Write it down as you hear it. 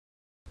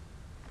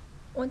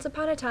Once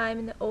upon a time,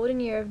 in the olden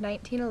year of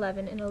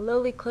 1911, in a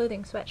lowly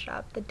clothing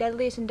sweatshop, the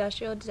deadliest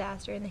industrial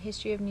disaster in the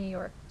history of New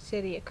York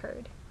City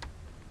occurred.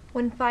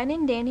 One fine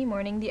and dandy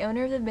morning, the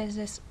owner of the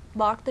business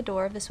locked the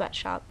door of the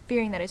sweatshop,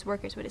 fearing that his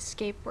workers would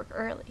escape work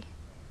early.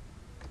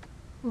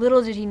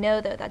 Little did he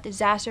know, though, that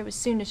disaster was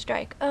soon to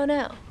strike. Oh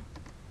no!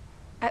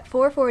 At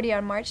 4:40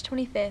 on March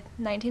 25,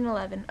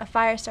 1911, a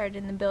fire started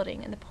in the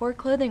building, and the poor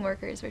clothing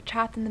workers were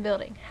trapped in the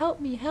building.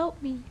 Help me!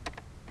 Help me!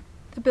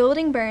 The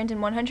building burned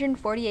and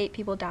 148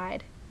 people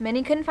died.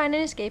 Many couldn't find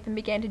an escape and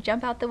began to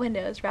jump out the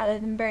windows rather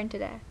than burn to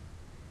death.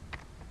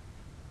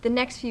 The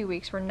next few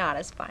weeks were not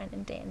as fine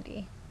and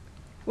dandy.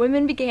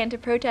 Women began to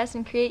protest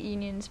and create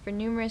unions for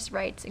numerous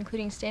rights,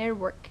 including standard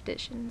work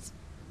conditions,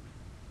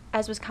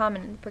 as was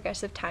common in the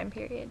progressive time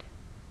period.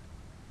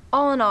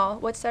 All in all,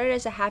 what started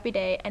as a happy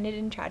day ended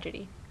in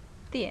tragedy.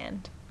 The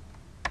end.